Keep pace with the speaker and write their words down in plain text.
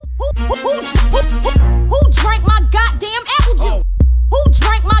Who drank my goddamn apple juice? Who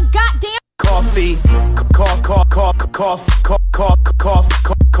drank my goddamn coffee?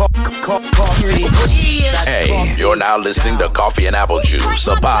 Hey, you're now listening to Coffee and Apple Juice,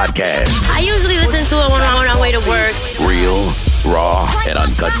 a podcast. I usually listen to it when I'm on my way to work. Real, raw, and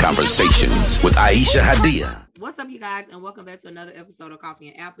uncut conversations with Aisha Hadia. What's up, you guys, and welcome back to another episode of Coffee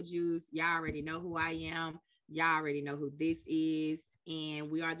and Apple Juice. Y'all already know who I am. Y'all already know who this is, and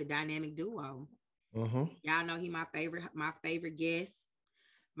we are the dynamic duo. Y'all know he my favorite guest,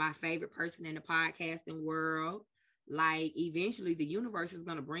 my favorite person in the podcasting world. Like, eventually the universe is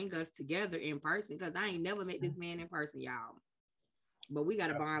gonna bring us together in person, because I ain't never met this man in person, y'all. But we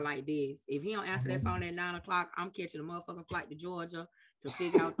got a bond like this. If he don't answer that phone at 9 o'clock, I'm catching a motherfucking flight to Georgia to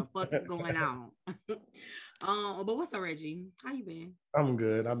figure out what the fuck is going on. But what's up, Reggie? How you been? I'm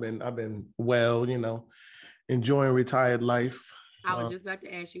good. I've been well, enjoying retired life. I was just about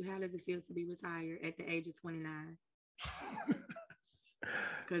to ask you, how does it feel to be retired at the age of 29?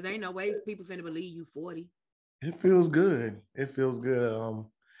 Because ain't no way people finna believe you 40. It feels good.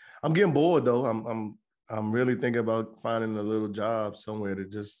 I'm getting bored though. I'm really thinking about finding a little job somewhere to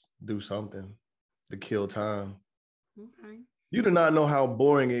just do something to kill time. Okay. You do not know how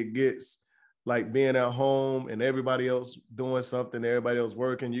boring it gets, like being at home and everybody else doing something, everybody else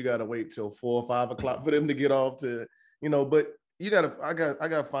working. You gotta wait till 4 or 5 o'clock for them to get off to, but I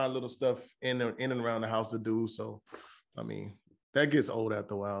gotta find little stuff in and around the house to do. So, I mean, that gets old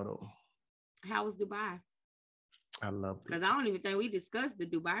after a while though. How was Dubai? I loved it. Because I don't even think we discussed the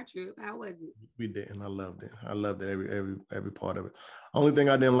Dubai trip. How was it? We didn't. I loved it. Every part of it. Only thing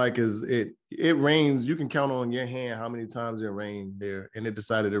I didn't like is it rains. You can count on your hand how many times it rained there. And it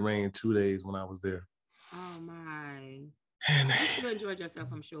decided to rain 2 days when I was there. Oh my. And you enjoyed yourself,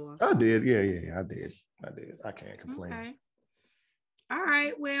 I'm sure. I did. Yeah, I did. I can't complain. Okay. All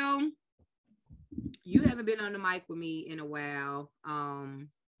right. Well, you haven't been on the mic with me in a while.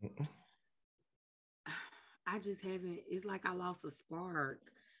 I just haven't. It's like I lost a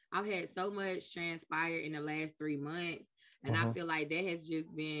spark. I've had so much transpire in the last 3 months. And I feel like that has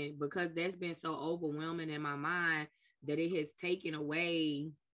just been, because that's been so overwhelming in my mind, that it has taken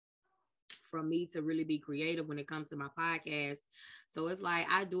away from me to really be creative when it comes to my podcast. So it's like,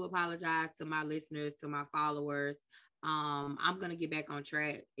 I do apologize to my listeners, to my followers. I'm going to get back on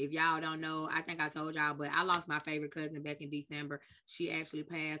track. If y'all don't know, I think I told y'all, but I lost my favorite cousin back in December. She actually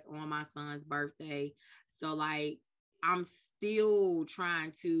passed on my son's birthday. So like, I'm still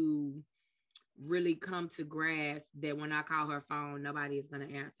trying to really come to grasp that when I call her phone, nobody is going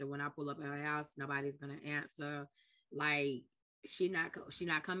to answer. When I pull up at her house, nobody's going to answer. Like, she not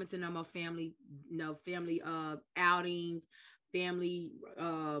coming to no more family outings, family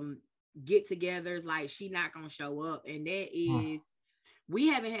get-togethers. Like, she not going to show up. And that is, we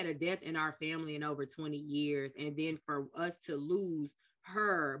haven't had a death in our family in over 20 years. And then for us to lose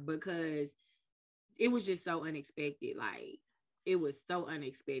her, because it was just so unexpected. Like, it was so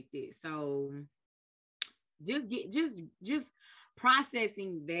unexpected. So just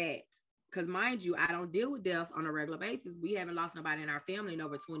processing that. Because mind you, I don't deal with death on a regular basis. We haven't lost nobody in our family in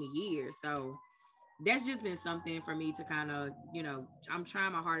over 20 years. So that's just been something for me to kind of, I'm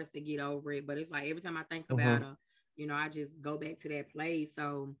trying my hardest to get over it. But it's like every time I think about her, I just go back to that place.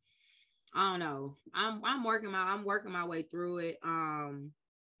 So I don't know. I'm working my way through it.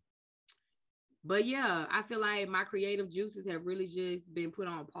 But yeah, I feel like my creative juices have really just been put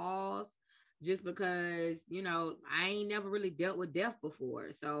on pause, just because, I ain't never really dealt with death before.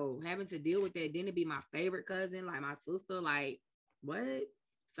 So having to deal with that, then to be my favorite cousin, like my sister, like, what?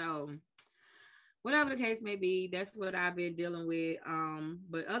 So whatever the case may be, that's what I've been dealing with.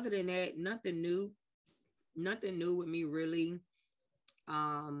 But other than that, nothing new with me really.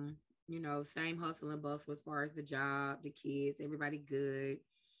 Same hustle and bustle as far as the job, the kids, everybody good.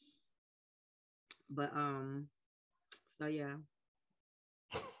 But so yeah,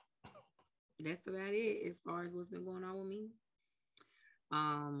 that's about it as far as what's been going on with me.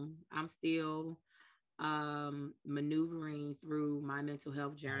 I'm still maneuvering through my mental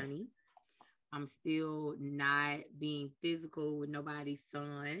health journey. I'm still not being physical with nobody's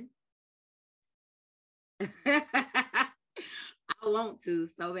son. I want to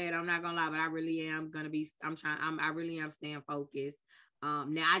so bad, I'm not gonna lie, but I really am I really am staying focused.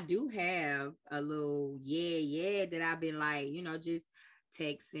 Now I do have a little that I've been like, just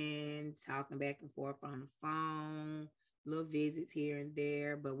texting, talking back and forth on the phone, little visits here and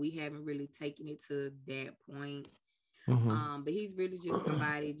there, but we haven't really taken it to that point. But he's really just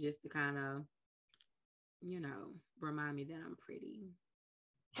somebody just to kind of, remind me that I'm pretty,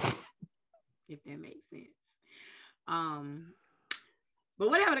 if that makes sense. But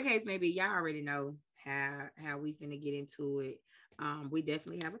whatever the case may be, y'all already know how we finna get into it. We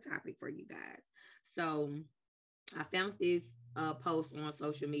definitely have a topic for you guys. So I found this post on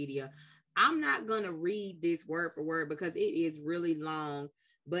social media. I'm not gonna read this word for word because it is really long,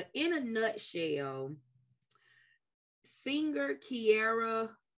 but in a nutshell, singer Kierra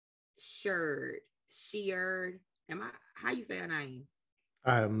Sheard, how you say her name?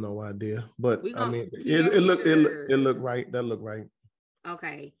 I have no idea, but I mean, Kierra it looked Sheard. right. That looked right.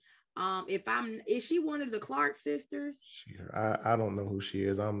 Okay. Is she one of the Clark sisters? I don't know who she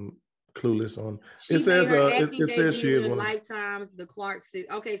is. I'm clueless on. She It says made her acting it says she debut is in one. Lifetime's The Clark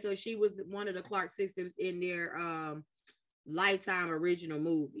Sisters. Okay, so she was one of the Clark sisters in their Lifetime original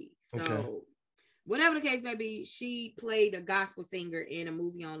movie. So Okay. whatever the case may be, she played a gospel singer in a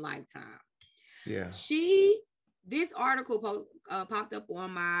movie on Lifetime. Yeah. This article popped up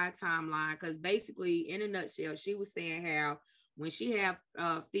on my timeline because basically, in a nutshell, she was saying how when she have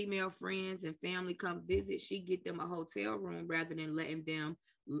female friends and family come visit, she get them a hotel room rather than letting them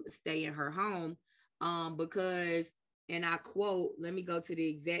stay in her home. Because, and I quote, let me go to the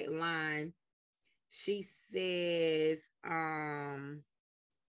exact line. She says, I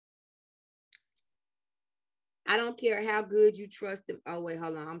don't care how good you trust them. Oh, wait,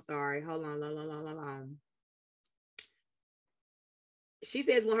 hold on. I'm sorry. Hold on. She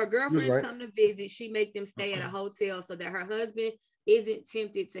says when her girlfriends come to visit, she make them stay at a hotel so that her husband isn't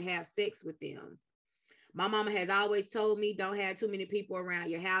tempted to have sex with them. My mama has always told me, don't have too many people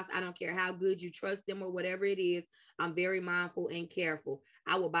around your house. I don't care how good you trust them or whatever it is. I'm very mindful and careful.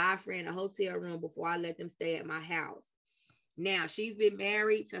 I will buy a friend a hotel room before I let them stay at my house. Now, she's been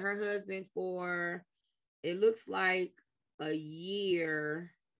married to her husband for, it looks like a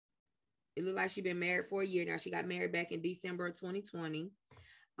year. It looked like she's been married for a year now. She got married back in December of 2020.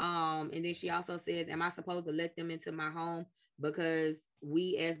 And then she also says, am I supposed to let them into my home? Because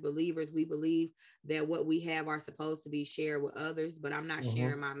we as believers, we believe that what we have are supposed to be shared with others, but I'm not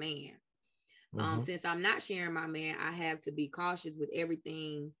sharing my man. Since I'm not sharing my man, I have to be cautious with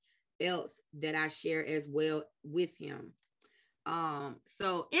everything else that I share as well with him.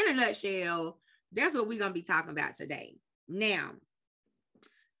 So in a nutshell, that's what we're going to be talking about today. Now,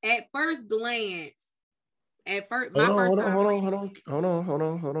 at first glance, hold on.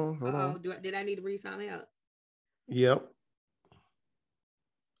 Did I need to read something else? Yep.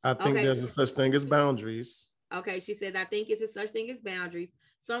 I think there's a such thing as boundaries. Okay, she says, I think it's a such thing as boundaries.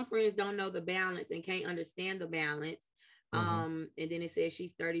 Some friends don't know the balance and can't understand the balance. And then it says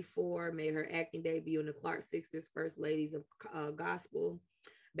she's 34, made her acting debut in the Clark Sisters, First Ladies of Gospel,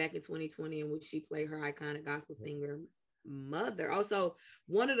 back in 2020, in which she played her iconic gospel singer mother. Also,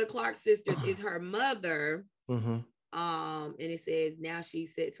 one of the Clark sisters is her mother. And it says now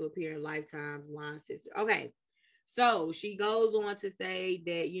she's set to appear in Lifetime's Line Sister. Okay, so she goes on to say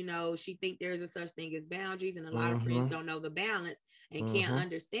that, you know, she think there's a such thing as boundaries, and a lot of friends don't know the balance and can't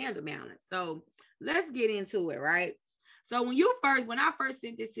understand the balance. So let's get into it, right? So when I first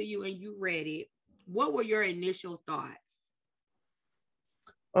sent this to you and you read it, what were your initial thoughts?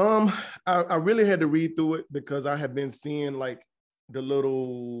 I really had to read through it because I have been seeing like a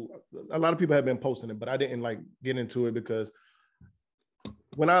lot of people have been posting it, but I didn't like get into it because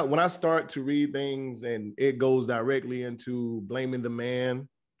when I start to read things and it goes directly into blaming the man,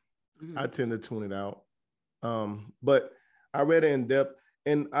 I tend to tune it out. But I read it in depth,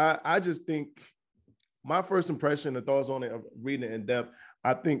 and I just think my first impression, the thoughts on it of reading it in depth,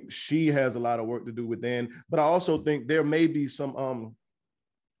 I think she has a lot of work to do within, but I also think there may be some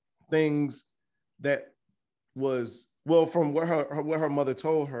things that was from what her mother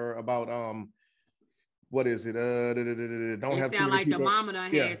told her about what is it? Don't have too many like people. The mama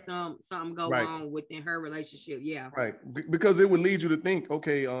done had something go on within her relationship. Yeah. Right. Because it would lead you to think,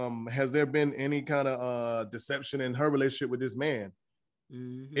 okay, has there been any kind of deception in her relationship with this man?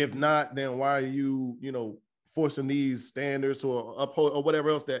 If not, then why are you, forcing these standards or uphold or whatever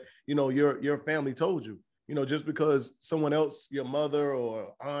else that, your family told you? Just because someone else, your mother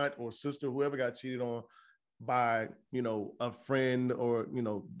or aunt or sister, whoever got cheated on by, a friend or,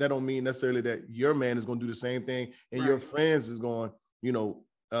 that don't mean necessarily that your man is going to do the same thing and your friends is going,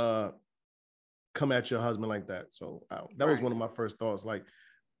 come at your husband like that. So that was one of my first thoughts. Like,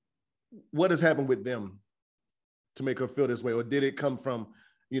 what has happened with them to make her feel this way? Or did it come from,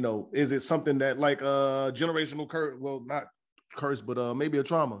 is it something that like generational curse? Well, not curse, but maybe a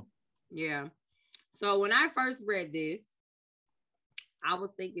trauma. Yeah. So when I first read this, I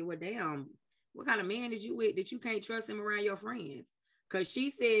was thinking, well, damn, what kind of man is you with that you can't trust him around your friends? Because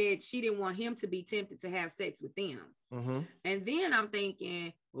she said she didn't want him to be tempted to have sex with them. And then I'm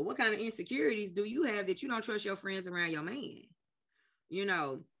thinking, well, what kind of insecurities do you have that you don't trust your friends around your man? You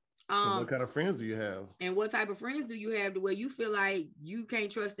know, And what kind of friends do you have? and what type of friends do you have to where you feel like you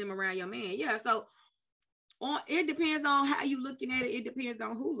can't trust them around your man? Yeah, so it depends on how you looking at it. It depends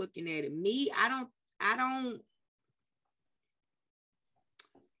on who looking at it. Me, I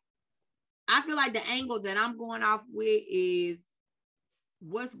feel like the angle that I'm going off with is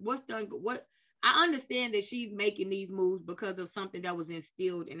what I understand that she's making these moves because of something that was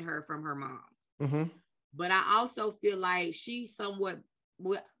instilled in her from her mom. Mm-hmm. But I also feel like she's somewhat,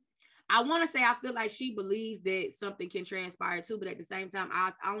 I want to say I feel like she believes that something can transpire too, but at the same time,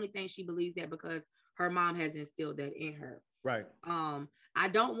 I only think she believes that because her mom has instilled that in her. Right. I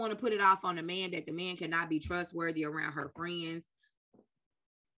don't want to put it off on the man that the man cannot be trustworthy around her friends.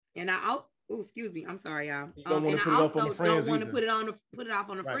 And excuse me, I'm sorry, y'all. And I also don't want to put it off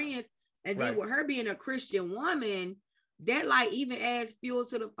on the friends. And then with her being a Christian woman, that like even adds fuel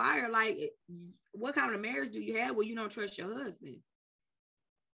to the fire. Like, what kind of marriage do you have where you don't trust your husband?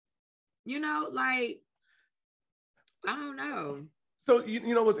 You know, like, I don't know. So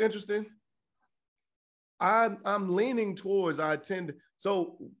you know what's interesting? I'm leaning towards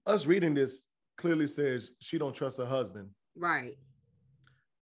so us reading this clearly says she don't trust her husband. Right.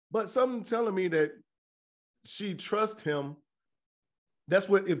 But something telling me that she trusts him. That's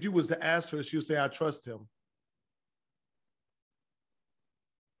what, if you was to ask her, she'll say, I trust him.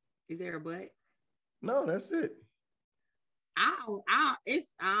 Is there a but? No, that's it. The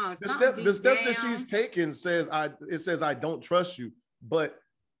steps that she's taken says I don't trust you. But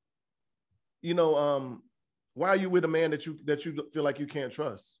you know, why are you with a man that you feel like you can't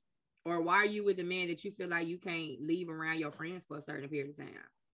trust? Or why are you with a man that you feel like you can't leave around your friends for a certain period of time?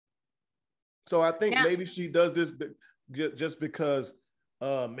 So I think maybe she does this just because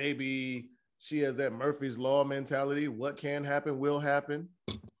maybe she has that Murphy's Law mentality. What can happen will happen.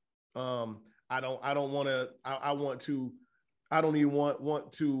 I don't even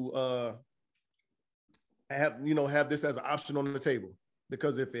want to have this as an option on the table,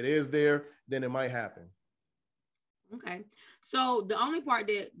 because if it is there, then it might happen. Okay. So the part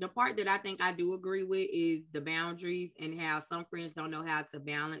that I think I do agree with is the boundaries and how some friends don't know how to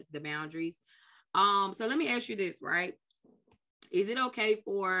balance the boundaries. So let me ask you this, right? Is it okay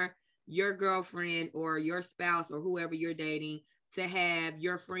for your girlfriend or your spouse or whoever you're dating to have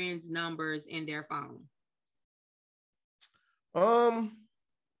your friends' numbers in their phone? It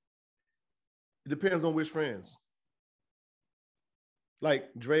depends on which friends.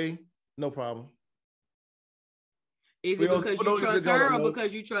 Like Dre, no problem. Is it because you trust her or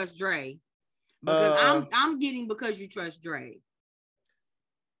because you trust Dre? Because I'm getting because you trust Dre.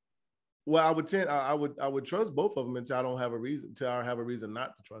 Well, I would trust both of them until I have a reason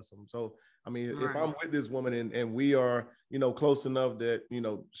not to trust them. So I mean, if I'm with this woman and we are, close enough that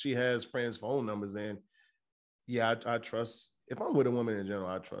she has friends' phone numbers, then yeah, I trust. If I'm with a woman in general,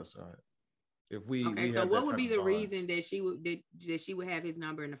 I trust her. If we so what would be the reason that she would have his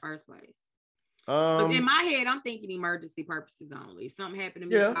number in the first place? In my head, I'm thinking emergency purposes only. If something happened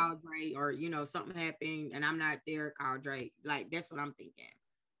to me, call Dre, or something happened and I'm not there, call Dre. Like, that's what I'm thinking.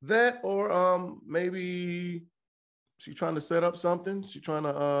 That, or maybe she's trying to set up something. She's trying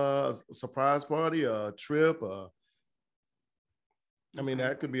to a surprise party, a trip. I mean,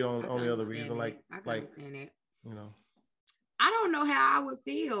 that could be the only other reason. I can understand that. I don't know how I would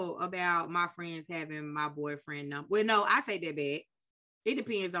feel about my friends having my boyfriend number. Well, no, I take that back. It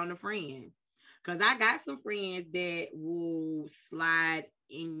depends on the friend. Because I got some friends that will slide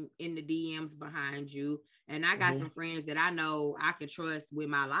in the DMs behind you. And I got some friends that I know I can trust with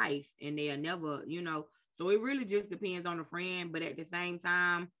my life. And they'll never, So it really just depends on the friend. But at the same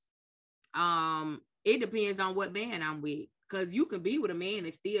time, it depends on what man I'm with. Because you can be with a man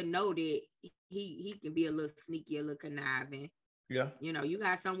and still know that he can be a little sneaky, a little conniving. Yeah. You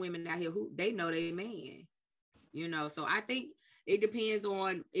got some women out here who they know they man. So I think it depends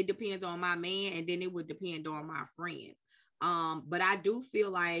on my man, and then it would depend on my friends. But I do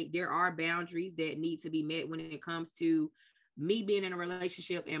feel like there are boundaries that need to be met when it comes to me being in a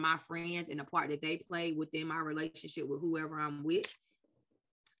relationship and my friends and the part that they play within my relationship with whoever I'm with.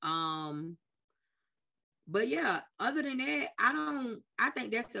 But yeah, other than that, I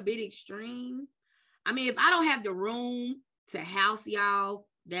think that's a bit extreme. I mean, if I don't have the room to house y'all,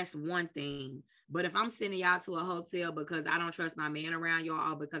 that's one thing. But if I'm sending y'all to a hotel because I don't trust my man around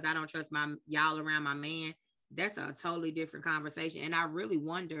y'all, or because I don't trust y'all around my man, that's a totally different conversation. And I really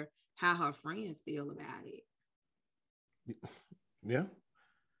wonder how her friends feel about it. Yeah.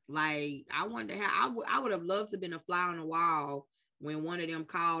 Like, I wonder how I would have loved to have been a fly on the wall when one of them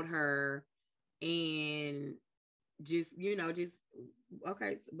called her and just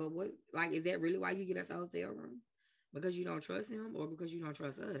okay, but what, like, is that really why you get us a hotel room? Because you don't trust him or because you don't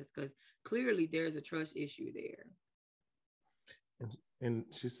trust us? Because clearly there's a trust issue there. And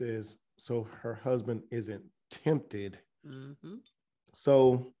she says, so her husband isn't tempted. Mm-hmm.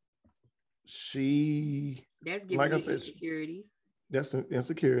 So that's giving like I me said, insecurities. That's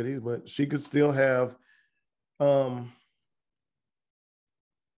insecurities, but she could still have,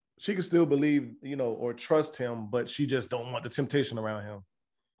 she could still believe, or trust him, but she just don't want the temptation around him.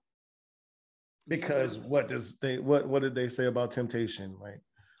 Because what did they say about temptation?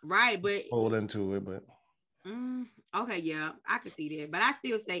 Right, but hold into it, but okay, yeah, I could see that, but I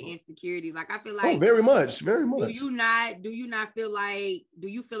still say insecurities. Like I feel like very much. Do you not feel like? Do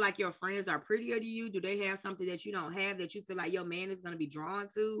you feel like your friends are prettier to you? Do they have something that you don't have that you feel like your man is gonna be drawn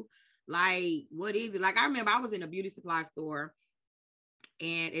to? Like, what is it? Like I remember I was in a beauty supply store,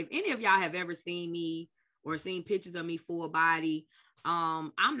 and if any of y'all have ever seen me or seen pictures of me full body,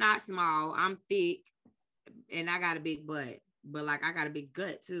 I'm not small. I'm thick, and I got a big butt, but like I got a big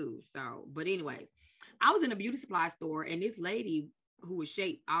gut too. So, but anyways. I was in a beauty supply store and this lady who was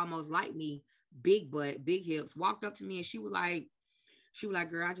shaped almost like me, big butt, big hips, walked up to me and she was like,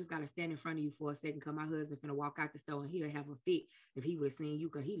 girl, I just got to stand in front of you for a second because my husband finna walk out the store and he'll have a fit if he would have seen you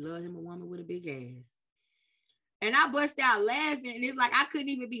because he loved him a woman with a big ass. And I bust out laughing and it's like, I couldn't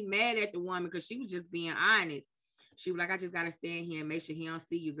even be mad at the woman because she was just being honest. She was like, I just got to stand here and make sure he don't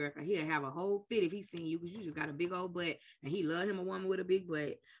see you, girl. Cause he'll have a whole fit if he seen you because you just got a big old butt and he loved him a woman with a big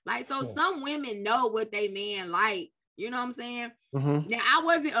butt. Like, so some women know what they man like. You know what I'm saying? Mm-hmm. Now, I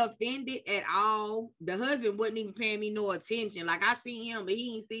wasn't offended at all. The husband wasn't even paying me no attention. Like, I see him, but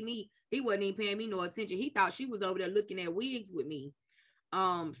he didn't see me. He wasn't even paying me no attention. He thought she was over there looking at wigs with me.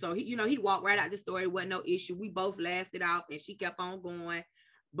 So he walked right out the store. It wasn't no issue. We both laughed it off and she kept on going.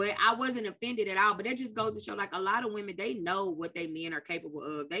 But I wasn't offended at all. But that just goes to show, like, a lot of women, they know what they men are capable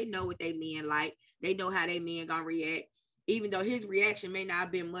of. They know what they men like. They know how they men gonna react. Even though his reaction may not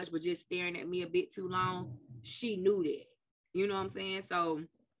have been much, but just staring at me a bit too long, she knew that. You know what I'm saying? So,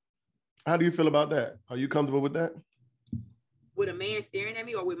 how do you feel about that? Are you comfortable with that? With a man staring at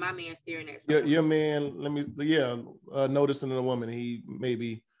me or with my man staring at someone? Your man, noticing a woman, he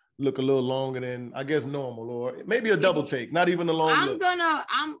maybe look a little longer than I guess normal, or maybe a double take, not even a long look.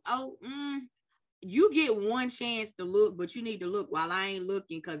 You get one chance to look, but you need to look while I ain't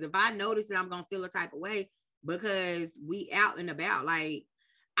looking, because if I notice it, I'm gonna feel a type of way because we out and about. Like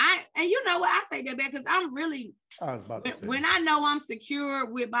and you know what, I take that back because I'm really, I was about to say, when I know I'm secure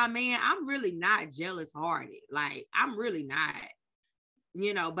with my man, I'm really not jealous hearted. Like I'm really not.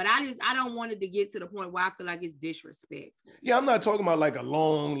 But I don't want it to get to the point where I feel like it's disrespectful. Yeah, I'm not talking about like a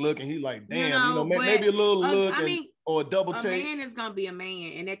long look and he like, damn, maybe a little look or a double take. A man is gonna be a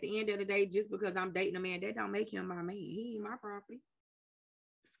man, and at the end of the day, just because I'm dating a man, that don't make him my man. He ain't my property.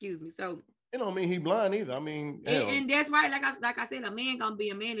 Excuse me. So it don't mean he blind either. I mean, and that's right. Like I said, a man gonna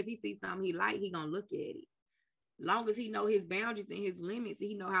be a man. If he sees something he like, he gonna look at it. Long as he know his boundaries and his limits,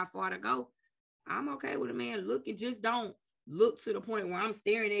 he know how far to go. I'm okay with a man looking. Just don't look to the point where I'm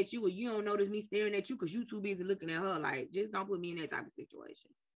staring at you or you don't notice me staring at you because you too busy looking at her. Like, just don't put me in that type of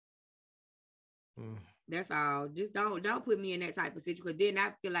situation. That's all. Just don't put me in that type of situation, because then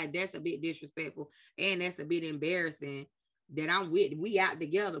I feel like that's a bit disrespectful and that's a bit embarrassing that we out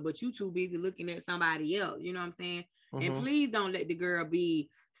together, but you too busy looking at somebody else. You know what I'm saying? Mm-hmm. And please don't let the girl be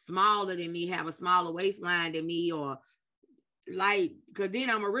smaller than me, have a smaller waistline than me, or like, because then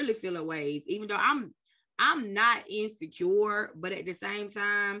I'm gonna really feel a ways, even though I'm not insecure, but at the same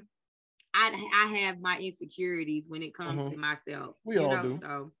time, I have my insecurities when it comes to myself. We all do.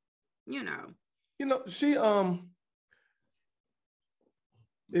 So, she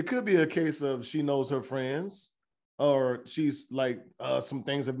it could be a case of she knows her friends, or she's like some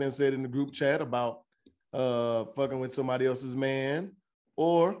things have been said in the group chat about fucking with somebody else's man,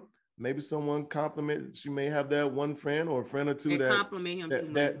 or maybe someone compliment. She may have that one friend or a friend or two that compliment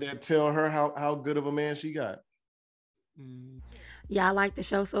him that tell her how good of a man she got. Y'all like the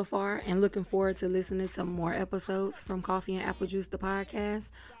show so far and looking forward to listening to more episodes from Coffee and Apple Juice, the podcast?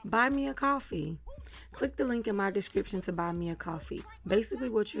 Buy me a coffee. Click the link in my description to buy me a coffee. Basically,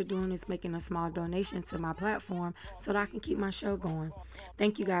 what you're doing is making a small donation to my platform so that I can keep my show going.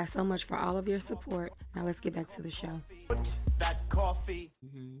 Thank you guys so much for all of your support. Now let's get back to the show. That coffee.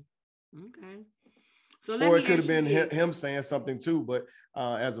 Okay. So or it could have been him saying something too, but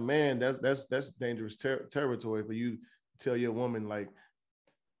as a man, that's dangerous territory for you to tell your woman like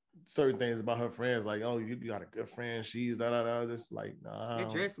certain things about her friends, like, oh, you got a good friend, she's just like, nah. That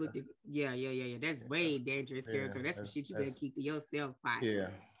dress look, yeah. That's way dangerous territory. That's some shit you better keep to yourself. Yeah.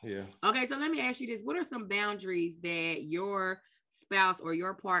 Okay, so let me ask you this: what are some boundaries that your spouse or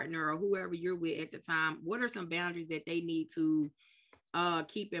your partner or whoever you're with at the time, what are some boundaries that they need to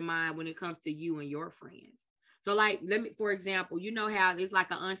keep in mind when it comes to you and your friends? So like, for example, you know how it's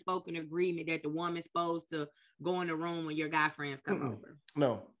like an unspoken agreement that the woman's supposed to go in the room when your guy friends come over.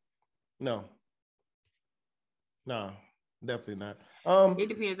 No, definitely not. It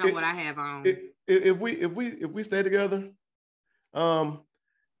depends on what I have on. If we stay together,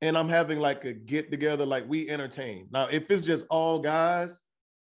 and I'm having like a get together, like we entertain. Now, if it's just all guys,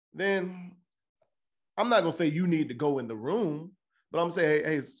 then I'm not gonna say you need to go in the room, but I'm saying,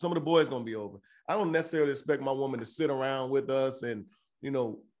 hey, some of the boys gonna be over. I don't necessarily expect my woman to sit around with us and,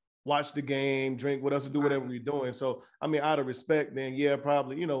 watch the game, drink with us, and do whatever we're doing. So, I mean, out of respect, then yeah,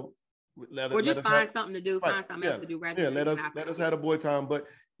 probably, let us find something to do, find something else to do. Rather than let us have a boy time. But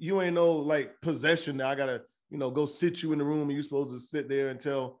you ain't no like possession that I gotta, go sit you in the room and you're supposed to sit there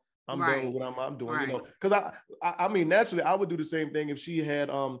until I'm done with what I'm doing. Because I mean, naturally, I would do the same thing if she had,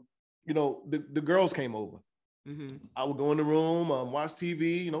 the girls came over. Mm-hmm. I would go in the room, watch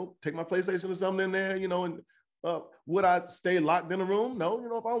TV, take my PlayStation or something in there, and would I stay locked in the room? No,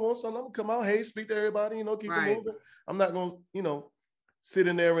 if I want something, I'm gonna come out, hey, speak to everybody, keep it moving. I'm not gonna, sit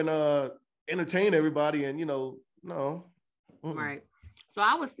in there and entertain everybody and, no. Mm-mm. Right. So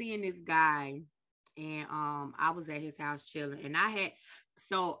I was seeing this guy and I was at his house chilling and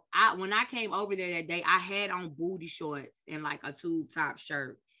when I came over there that day, I had on booty shorts and like a tube top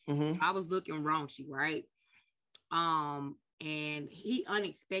shirt. Mm-hmm. So I was looking raunchy, right? And he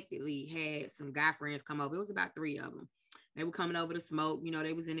unexpectedly had some guy friends come over. It was about 3 of them. They were coming over to smoke,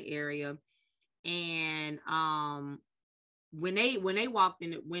 they was in the area. And when they walked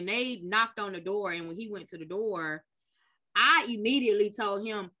in, when they knocked on the door and when he went to the door, I immediately told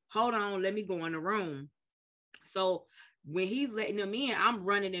him, hold on, let me go in the room. So when he's letting them in, I'm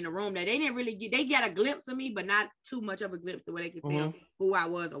running in the room. Now they didn't really they got a glimpse of me, but not too much of a glimpse to where they could tell who I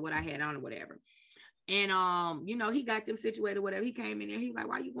was or what I had on or whatever. And he got them situated, whatever. He came in there, he was like,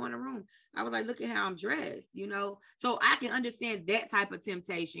 why you going in the room? I was like, look at how I'm dressed, So I can understand that type of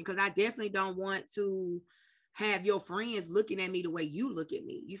temptation because I definitely don't want to have your friends looking at me the way you look at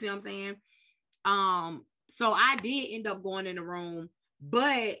me. You see what I'm saying? So I did end up going in the room,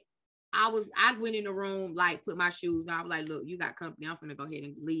 but I went in the room, like put my shoes on. I was like, look, you got company. I'm gonna go ahead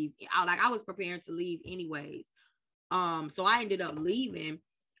and leave. I was preparing to leave anyways. So I ended up leaving,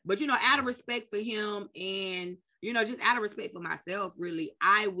 but out of respect for him and just out of respect for myself, really,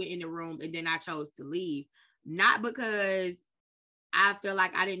 I went in the room and then I chose to leave. Not because I feel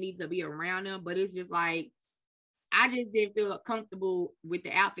like I didn't need to be around him, but it's just like I just didn't feel comfortable with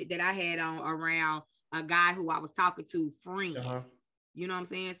the outfit that I had on around a guy who I was talking to, friend. You know what I'm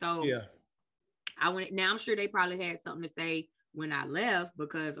saying? So yeah, I went. Now I'm sure they probably had something to say when I left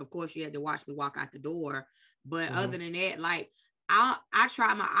because, of course, you had to watch me walk out the door. But other than that, like I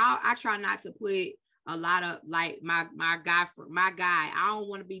try not to put a lot of like my guy. I don't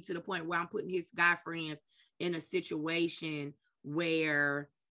want to be to the point where I'm putting his guy friends in a situation where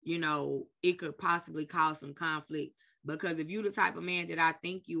it could possibly cause some conflict. Because if you're the type of man that I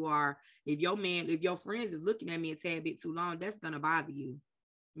think you are, if your friends is looking at me a tad bit too long, that's gonna bother you.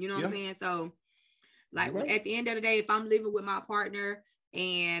 You know what I'm saying? So, like at the end of the day, if I'm living with my partner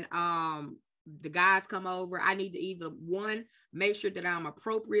and the guys come over, I need to either one, make sure that I'm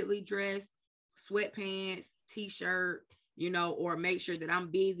appropriately dressed, sweatpants, t-shirt, or make sure that I'm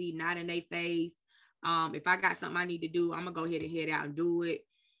busy, not in their face. If I got something I need to do, I'm gonna go ahead and head out and do it,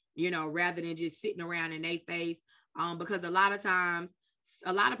 rather than just sitting around in their face. Because a lot of times,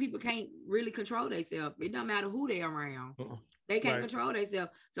 a lot of people can't really control themselves. It doesn't matter who they're around. They can't control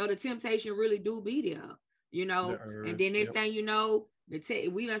themselves. So the temptation really do be there, and then next thing you know,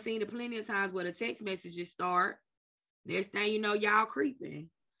 we done seen it plenty of times where the text messages start. Next thing you know, y'all creeping.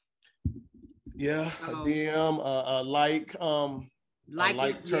 Yeah, a DM, a like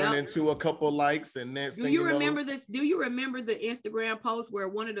turn into a couple likes, and next thing you remember this? Do you remember the Instagram post where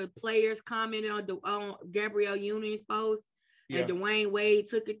one of the players commented on Gabrielle Union's post, and Dwayne Wade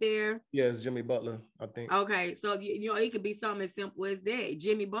took it there? Yes, Jimmy Butler, I think. Okay, so it could be something as simple as that.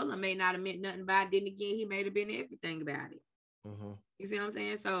 Jimmy Butler may not have meant nothing about it. Then again, he may have been everything about it. You see what I'm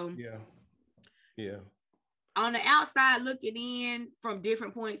saying? So yeah. On the outside looking in from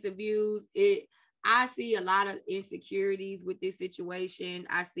different points of views, I see a lot of insecurities with this situation.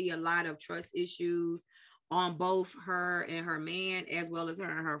 I see a lot of trust issues on both her and her man, as well as her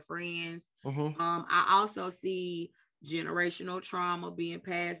and her friends. I also see generational trauma being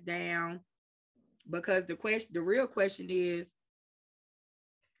passed down because the real question is,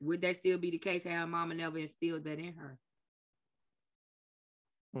 would that still be the case? How mama never instilled that in her?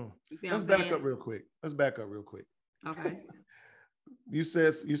 Let's back up real quick. Okay. you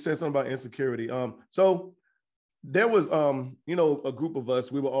said something about insecurity. So there was a group of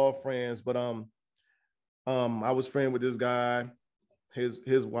us. We were all friends, but I was friend with this guy,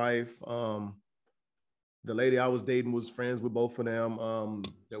 his wife. The lady I was dating was friends with both of them.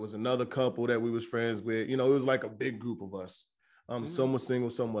 There was another couple that we was friends with. It was like a big group of us. Some was single,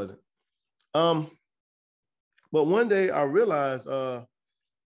 some wasn't. But one day I realized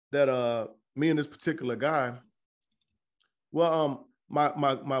that me and this particular guy, my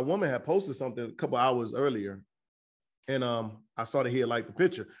woman had posted something a couple hours earlier, and I saw that he had liked the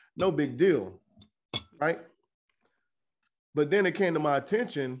picture. No big deal, right? But then it came to my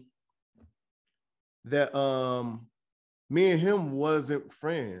attention that me and him wasn't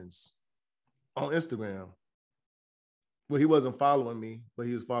friends on Instagram. Well, he wasn't following me, but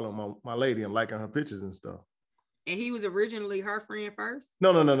he was following my lady and liking her pictures and stuff. And he was originally her friend first?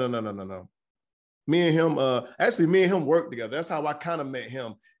 No. Me and him, me and him worked together. That's how I kind of met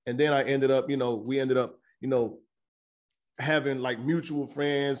him. And then I ended up, we ended up, having like mutual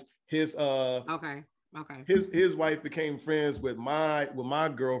friends. His wife became friends with my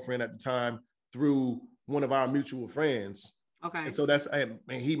girlfriend at the time through one of our mutual friends. Okay. And so and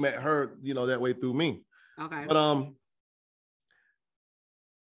he met her, that way through me. Okay. But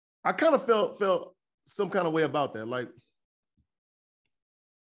I kind of felt some kind of way about that. Like,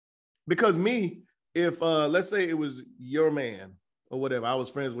 because me, if let's say it was your man or whatever, I was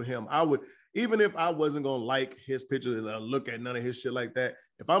friends with him, I would, even if I wasn't gonna like his picture and look at none of his shit like that,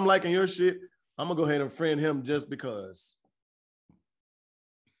 if I'm liking your shit, I'm gonna go ahead and friend him just because.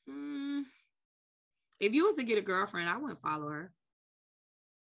 If you was to get a girlfriend, I wouldn't follow her.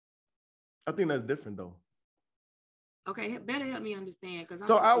 I think that's different though. Okay, better help me understand, because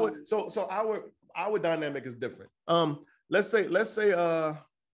our dynamic is different. Let's say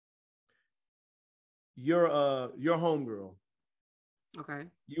your homegirl. Okay.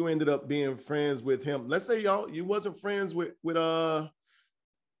 You ended up being friends with him. Let's say you wasn't friends with her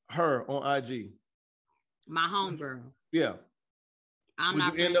on IG. My homegirl. Yeah. I'm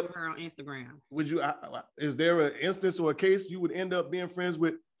not friends with her on Instagram. Would you? Is there an instance or a case you would end up being friends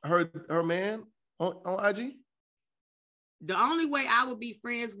with her man on IG? The only way I would be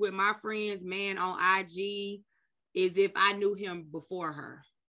friends with my friend's man on IG is if I knew him before her.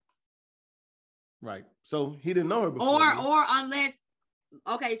 Right. So he didn't know her before. Or unless,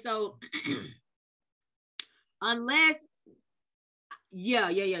 okay, so unless,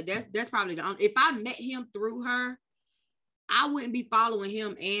 yeah. That's probably the only. If I met him through her, I wouldn't be following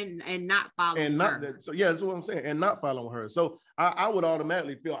him and not following her. So yeah, that's what I'm saying, and not following her. So I would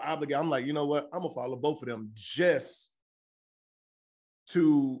automatically feel obligated. I'm like, you know what? I'm gonna follow both of them just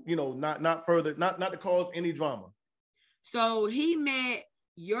to, not further, not to cause any drama. So he met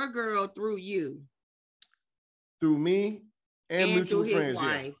your girl through you. Through me and mutual through friends. His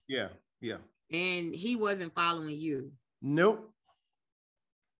wife. Yeah. And he wasn't following you. Nope.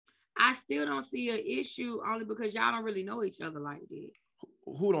 I still don't see an issue, only because y'all don't really know each other like that.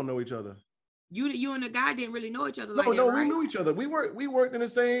 Who don't know each other? You and the guy didn't really know each other like that, right? We knew each other. We worked in the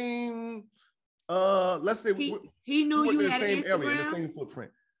same. Let's say he knew you had the same an Instagram? area, the same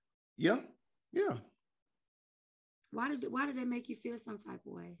footprint. Yeah. Why did that make you feel some type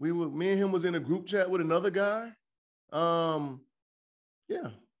of way? Me and him was in a group chat with another guy. Yeah.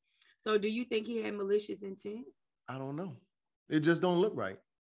 So do you think he had malicious intent? I don't know. It just don't look right.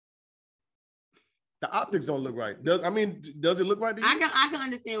 The optics don't look right. Does it look right to you? I can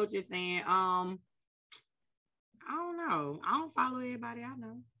understand what you're saying. I don't know. I don't follow everybody I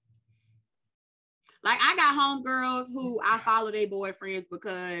know. Like, I got homegirls who I follow their boyfriends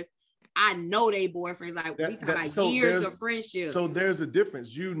because I know they boyfriends. Like, we talk about years of friendship. So there's a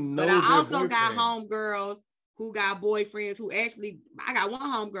difference. But I also got homegirls who got boyfriends who actually, I got one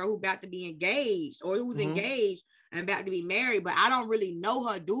homegirl who about to be engaged or who's engaged and about to be married, but I don't really know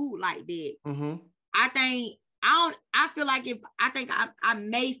her dude like that. Mm-hmm. I feel like I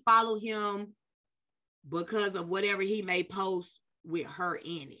may follow him because of whatever he may post with her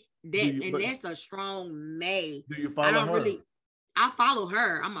in it. That's a strong may. Do you follow her? I follow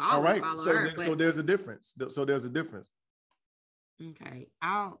her. I'm always follow her. So there's a difference. Okay.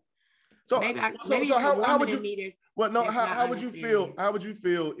 How would you feel? How would you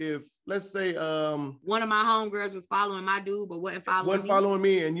feel if, let's say, one of my homegirls was following my dude, but wasn't following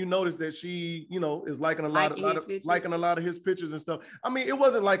me, and you noticed that she, is liking a lot of his pictures and stuff. I mean, it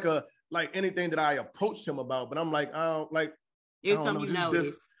wasn't like anything that I approached him about, but I'm like, it's something you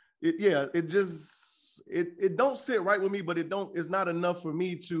noticed. It don't sit right with me, but it's not enough for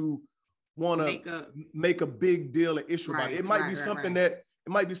me to want to make a big deal, an issue about it. It might be something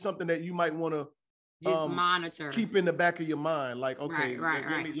that you might want to just monitor, keep in the back of your mind, like, okay,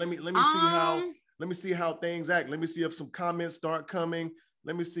 right. let me see how things act. Let me see if some comments start coming.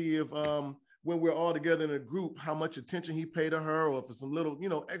 Let me see if when we're all together in a group, how much attention he paid to her, or for some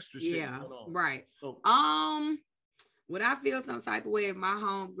little, extra shit going on. Right. So, would I feel some type of way if my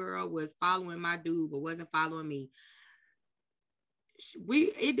homegirl was following my dude but wasn't following me?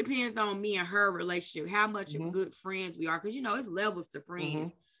 It depends on me and her relationship, how much of good friends we are, because it's levels to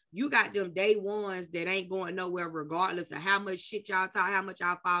friends. You got them day ones that ain't going nowhere regardless of how much shit y'all talk, how much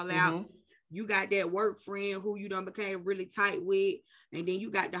y'all fall out. You got that work friend who you done became really tight with, and then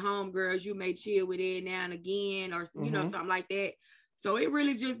you got the homegirls you may chill with it now and again, or something like that. So it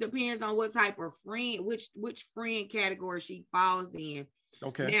really just depends on what type of friend, which friend category she falls in.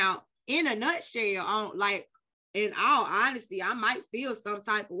 Okay. Now, in a nutshell, in all honesty, I might feel some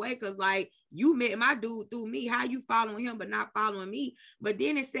type of way because, like, you met my dude through me. How you following him but not following me? But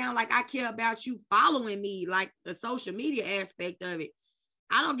then it sounds like I care about you following me, like the social media aspect of it.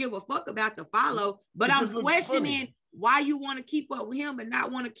 I don't give a fuck about the follow, but I'm questioning why you want to keep up with him but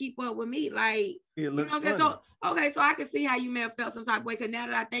not want to keep up with me. Like, it looks funny. So I can see how you may have felt some type of way, because now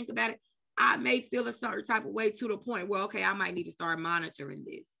that I think about it, I may feel a certain type of way to the point where, okay, I might need to start monitoring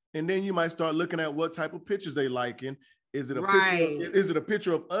this. And then you might start looking at what type of pictures they liking. Is it a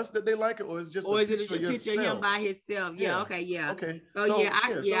picture of us that they like it, or is it just a picture of him by himself? Yeah. Okay. So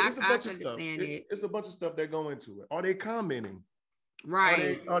I understand it. It's a bunch of stuff that go into it. Are they commenting?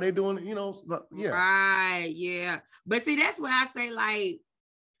 Right. Are they doing, yeah. Right. Yeah. But see, that's where I say, like,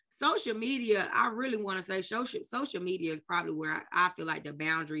 social media, I really want to say social media is probably where I feel like the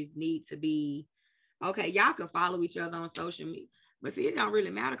boundaries need to be. Okay, y'all can follow each other on social media, but see, it don't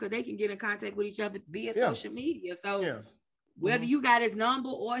really matter because they can get in contact with each other via social media. So whether you got his number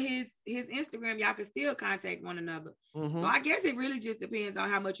or his Instagram, y'all can still contact one another. So I guess it really just depends on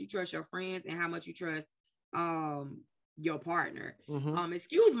how much you trust your friends and how much you trust your partner.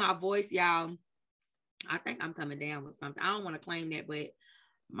 Excuse my voice, y'all. I think I'm coming down with something. I don't want to claim that, but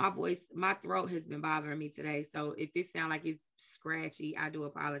my throat has been bothering me today. So if it sounds like it's scratchy, I do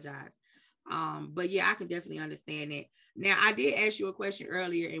apologize. But yeah, I can definitely understand that. Now, I did ask you a question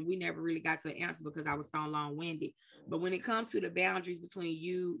earlier and we never really got to the answer because I was so long-winded. But when it comes to the boundaries between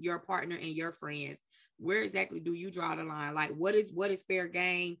you, your partner, and your friends, where exactly do you draw the line? Like, what is fair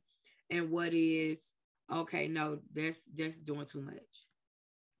game and what is, okay, no, that's just doing too much?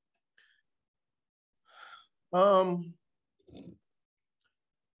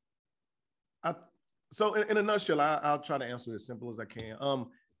 So in a nutshell, I'll try to answer it as simple as I can.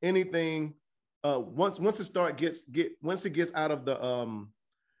 Anything once it gets out of the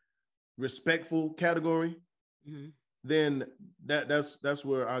respectful category, then that's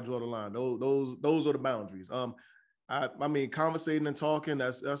where I draw the line. Those are the boundaries. I mean, conversating and talking,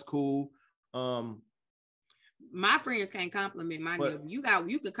 that's cool. My friends can't compliment my nigga.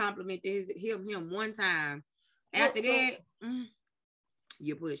 You could compliment him one time. After that,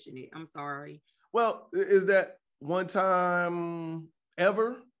 you're pushing it. I'm sorry. Well, is that one time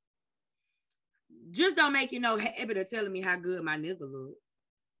ever? Just don't make it no habit of telling me how good my nigga look.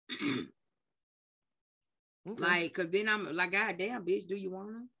 Okay. Like, cause then I'm like, God damn, bitch, do you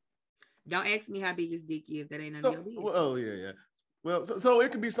want him? Don't ask me how big his dick is. That ain't none of your business. Oh yeah. Well, so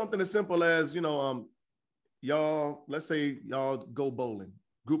it could be something as simple as, y'all. Let's say y'all go bowling.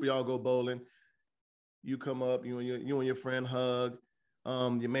 Group of y'all go bowling. You come up. You and your friend hug.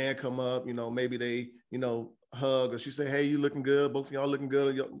 Your man come up. Maybe they hug, or she say, "Hey, you looking good? Both of y'all looking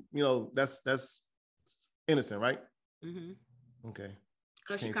good." That's innocent, right? Okay.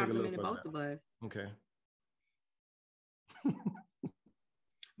 Because she complimented both of us. Okay.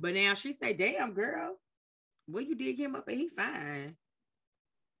 But now she say, "Damn, girl, well, you dig him up and he fine."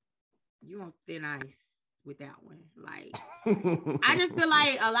 You on thin ice with that one. Like, I just feel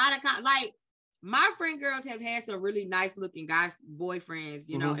like a lot of like my friend girls have had some really nice looking guy boyfriends,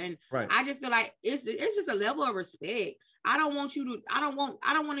 and I just feel like it's just a level of respect. I don't want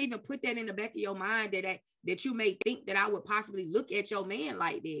to even put that in the back of your mind that you may think that I would possibly look at your man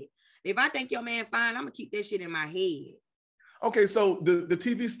like that. If I think your man fine, I'm gonna keep that shit in my head. Okay, so the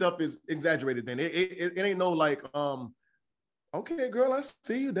TV stuff is exaggerated then. It ain't no like, okay, girl, I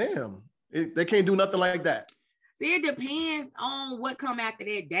see you, damn. They can't do nothing like that. See, it depends on what come after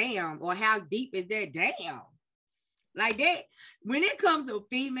that damn, or how deep is that damn. Like that, when it comes to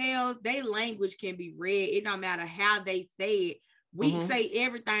females, their language can be read. It don't matter how they say it. We say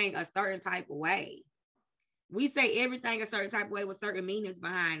everything a certain type of way. We say everything a certain type of way with certain meanings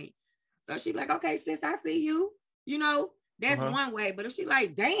behind it. So she be like, okay, sis, I see you. That's one way. But if she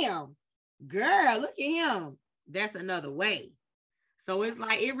like, damn, girl, look at him, that's another way. So it's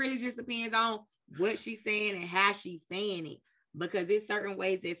like, it really just depends on what she's saying and how she's saying it, because there's certain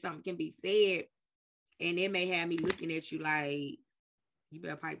ways that something can be said, and it may have me looking at you like, you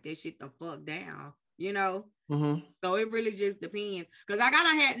better pipe that shit the fuck down, you know? Mm-hmm. So it really just depends. Because I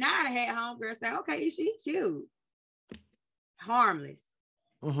had homegirls say, okay, is she cute? Harmless.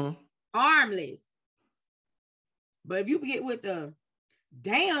 Mm-hmm. Harmless. But if you get with the,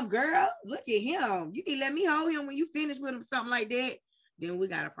 damn girl, look at him. You can let me hold him when you finish with him, something like that, then we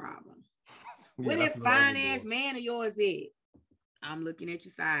got a problem. What this fine ass man of yours is? I'm looking at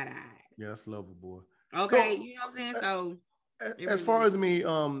you side eyes. Yeah, that's lovely, boy. Okay, so, you know what I'm saying? So as far as me,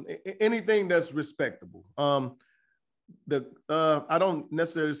 anything that's respectable. I don't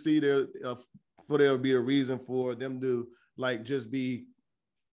necessarily see there for there to be a reason for them to like just be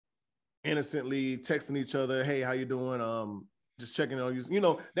innocently texting each other. Hey, how you doing? Just checking on you. You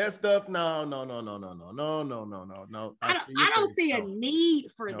know that stuff. No. I don't see a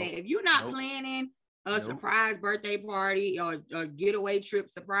need for that. If you're not planning a surprise birthday party or a getaway trip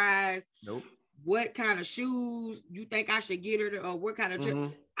surprise. What kind of shoes you think I should get her, or what kind of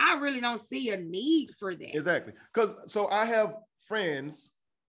trip? I really don't see a need for that. Exactly. Because so I have friends,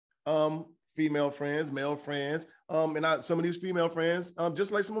 female friends, male friends, and some of these female friends,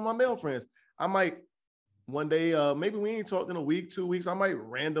 just like some of my male friends, I might one day, maybe we ain't talked in a week, 2 weeks, I might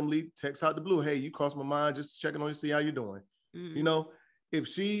randomly text out the blue, hey, you crossed my mind, just checking on you, see how you're doing. You know, if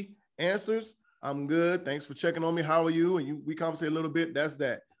she answers, I'm good, thanks for checking on me, how are you? And we conversate a little bit, that's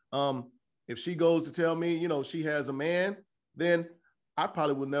that. If she goes to tell me, you know, she has a man, then I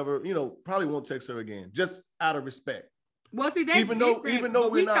probably would never, you know, probably won't text her again, just out of respect. Well, see, that's even though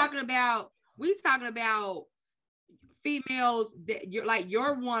we're talking about females that you're like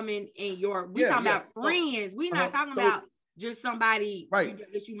your woman and we're talking about friends. We're not talking about just somebody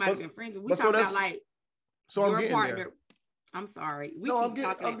that you might have been friends with. We're talking about like your partner. There. I'm sorry. We keep talking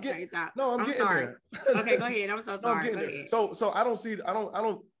at the same time. No, I'm sorry. Okay, go ahead. I'm so sorry. Go ahead. So I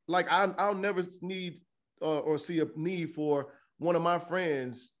don't like I'll never need or see a need for one of my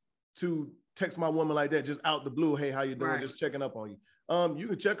friends to text my woman like that, just out the blue. Hey, how you doing? Just checking up on you. You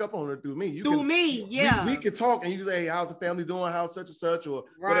can check up on her through me. We can talk and you can say, hey, how's the family doing? How's such and such or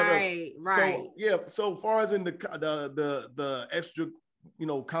whatever. Right. So far as in the extra, you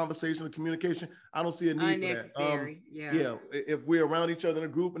know, conversation and communication, I don't see a need for that. If we're around each other in a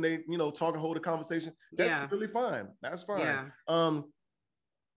group and they, you know, talk and hold a conversation, that's really fine. That's fine.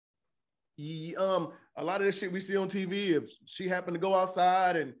 A lot of this shit we see on TV, if she happened to go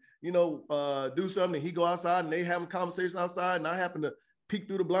outside and, you know, do something, and he go outside and they have a conversation outside and I happen to peek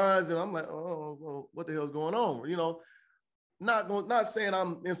through the blinds and I'm like, oh, what the hell's going on? You know, not saying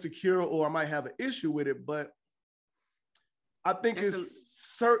I'm insecure or I might have an issue with it, but I think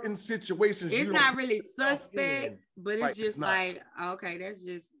certain situations. It's not really suspect, but it's just like, okay, that's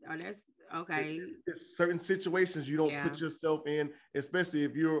okay. It's certain situations you don't put yourself in, especially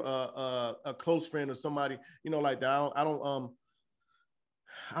if you're a close friend or somebody, you know, like that.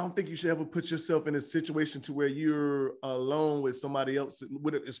 I don't think you should ever put yourself in a situation to where you're alone with somebody else,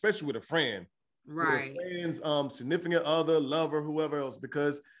 especially with a friend, right? With friends, significant other, lover, whoever else.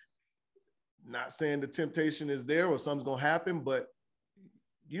 Because not saying the temptation is there or something's gonna happen, but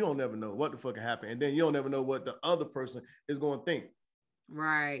you don't never know what the fuck can happen, and then you don't never know what the other person is gonna think.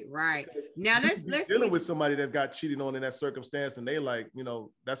 Right. Now let's dealing with somebody that got cheated on in that circumstance, and they like, you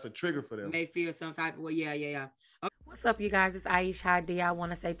know, that's a trigger for them. They feel some type of way. Yeah. Okay. What's up, you guys? It's Aisha Hadi. I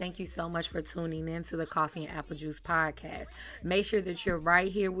want to say thank you so much for tuning in to the Coffee and Apple Juice podcast. Make sure that you're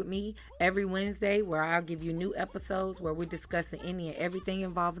right here with me every Wednesday, where I'll give you new episodes where we're discussing any and everything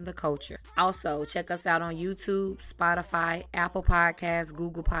involving the culture. Also, check us out on YouTube, Spotify, Apple Podcasts,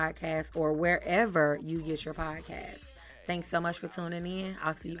 Google Podcasts, or wherever you get your podcasts. Thanks so much for tuning in.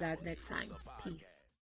 I'll see you guys next time. Peace.